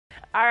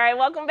All right,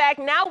 welcome back.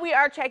 Now we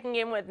are checking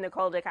in with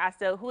Nicole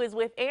DeCosta, who is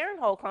with Aaron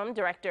Holcomb,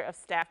 Director of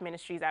Staff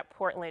Ministries at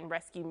Portland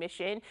Rescue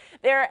Mission.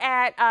 They're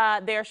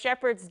at their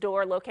Shepherd's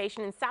Door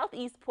location in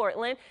Southeast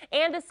Portland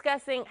and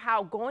discussing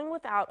how going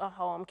without a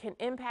home can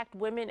impact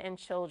women and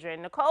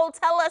children. Nicole,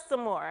 tell us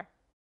some more.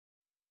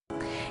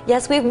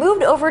 Yes, we've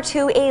moved over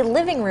to a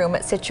living room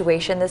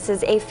situation. This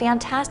is a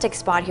fantastic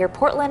spot here,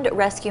 Portland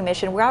Rescue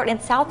Mission. We're out in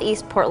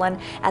Southeast Portland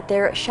at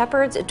their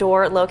Shepherd's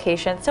Door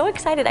location. So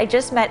excited. I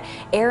just met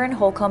Erin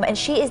Holcomb, and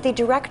she is the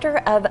Director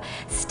of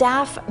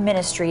Staff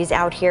Ministries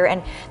out here.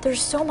 And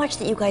there's so much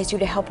that you guys do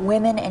to help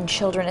women and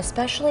children,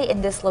 especially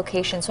in this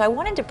location. So I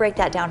wanted to break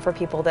that down for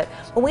people, that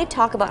when we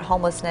talk about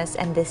homelessness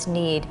and this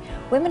need,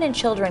 women and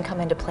children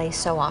come into play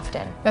so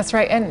often. That's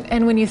right.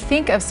 And when you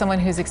think of someone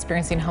who's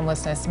experiencing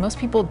homelessness, most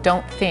people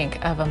don't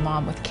think of a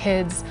mom with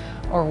kids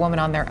or a woman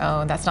on their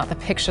own. That's not the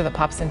picture that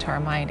pops into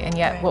our mind. And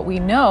yet what we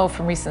know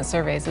from recent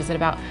surveys is that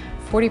about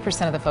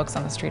 40% of the folks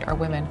on the street are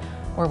women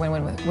or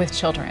women with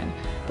children.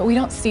 But we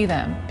don't see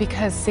them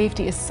because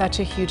safety is such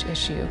a huge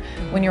issue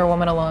when you're a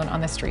woman alone on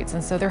the streets.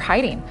 And so they're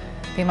hiding.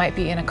 They might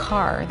be in a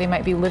car. They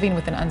might be living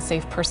with an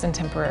unsafe person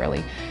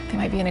temporarily. They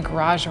might be in a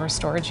garage or a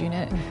storage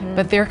unit,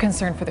 but they're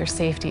concerned for their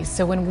safety.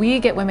 So when we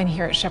get women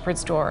here at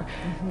Shepherd's Door,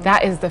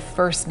 that is the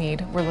first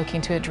need we're looking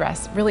to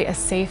address. Really a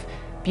safe,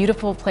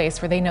 beautiful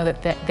place where they know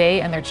that they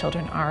and their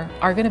children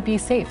are going to be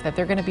safe, that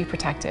they're going to be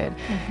protected.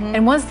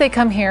 And once they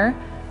come here,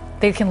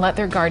 they can let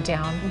their guard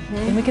down.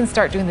 Then we can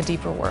start doing the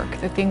deeper work,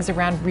 the things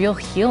around real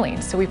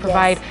healing. So we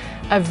provide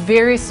a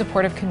very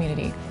supportive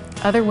community,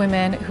 other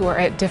women who are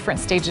at different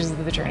stages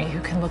of the journey who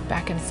can look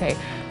back and say,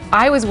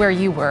 I was where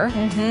you were,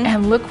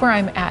 and look where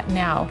I'm at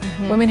now.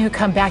 Women who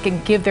come back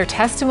and give their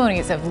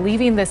testimonies of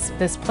leaving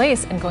this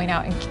place and going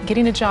out and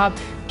getting a job,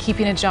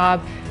 keeping a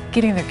job,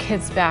 getting their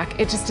kids back.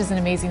 It just is an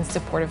amazing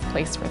supportive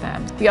place for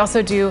them. We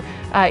also do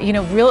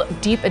real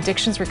deep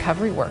addictions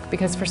recovery work,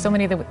 because for so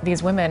many of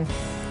these women,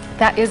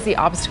 that is the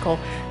obstacle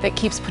that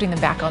keeps putting them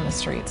back on the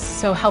streets.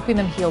 So helping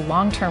them heal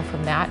long-term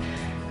from that,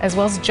 as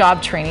well as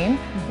job training,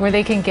 where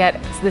they can get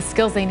the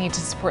skills they need to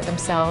support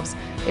themselves,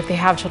 if they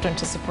have children,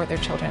 to support their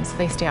children so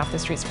they stay off the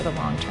streets for the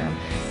long term.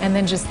 And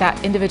then just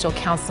that individual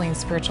counseling,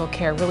 spiritual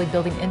care, really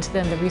building into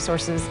them the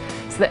resources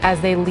so that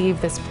as they leave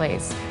this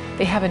place,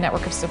 they have a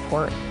network of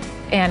support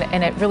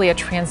and it really a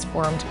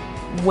transformed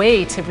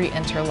way to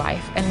re-enter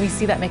life. And we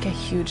see that make a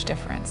huge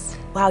difference.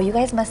 Wow, you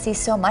guys must see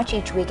so much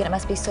each week, and it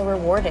must be so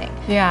rewarding.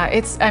 Yeah,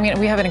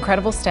 we have an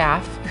incredible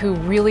staff who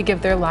really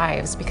give their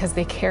lives because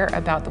they care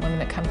about the women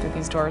that come through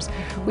these doors.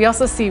 We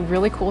also see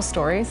really cool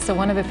stories. So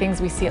one of the things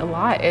we see a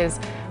lot is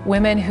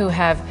women who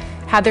have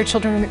had their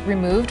children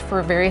removed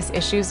for various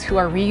issues who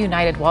are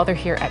reunited while they're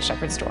here at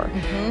Shepherd's Door.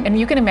 And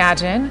you can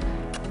imagine,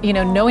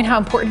 knowing how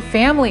important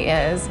family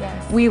is,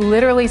 we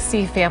literally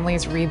see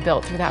families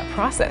rebuilt through that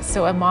process.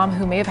 So a mom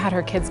who may have had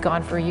her kids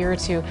gone for a year or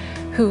two,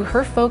 who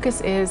her focus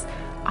is,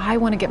 I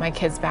want to get my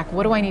kids back.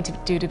 What do I need to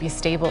do to be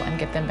stable and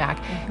get them back?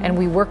 And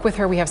we work with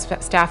her. We have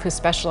staff who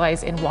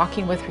specialize in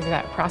walking with her through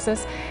that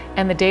process.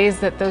 And the days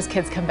that those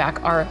kids come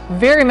back are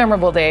very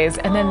memorable days.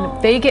 And then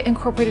they get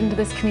incorporated into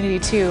this community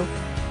too.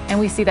 And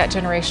we see that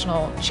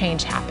generational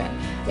change happen.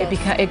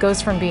 It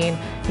goes from being,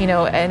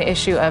 an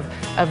issue of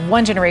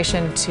one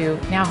generation to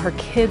now her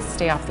kids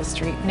stay off the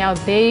street. Now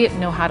they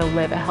know how to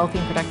live a healthy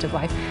and productive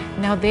life.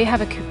 Now they have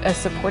a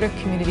supportive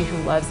community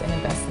who loves and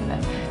invests in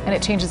them. And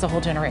it changes a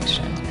whole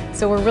generation.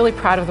 So we're really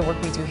proud of the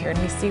work we do here,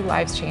 and we see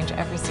lives change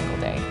every single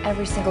day.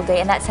 Every single day,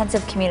 and that sense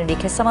of community,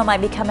 because someone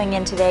might be coming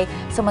in today,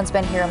 someone's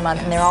been here a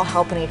month, and they're all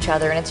helping each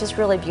other, and it's just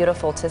really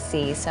beautiful to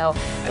see. So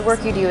the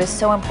work you do is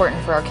so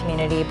important for our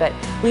community, but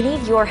we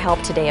need your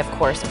help today, of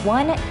course.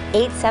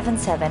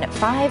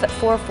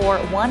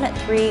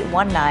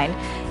 1-877-544-1319.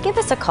 Give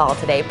us a call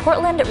today,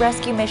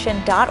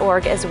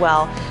 portlandrescuemission.org as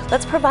well.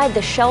 Let's provide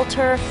the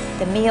shelter,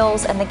 the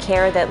meals, and the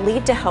care that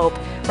lead to hope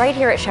right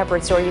here at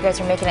Shepherd's Door. You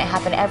guys are making it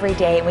happen every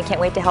day, and we can't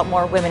wait to help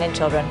more women and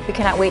children. We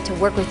cannot wait to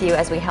work with you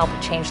as we help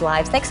change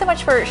lives. Thanks so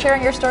much for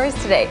sharing your stories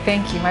today.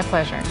 Thank you, my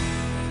pleasure.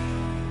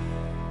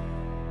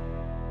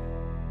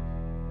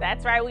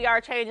 That's right, we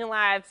are changing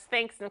lives.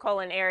 Thanks,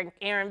 Nicole and Aaron.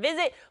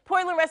 Visit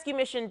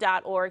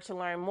portlandrescuemission.org to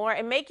learn more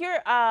and make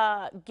your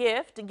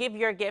give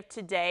your gift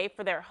today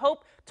for their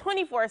Hope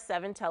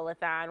 24/7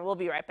 telethon. We'll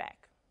be right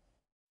back.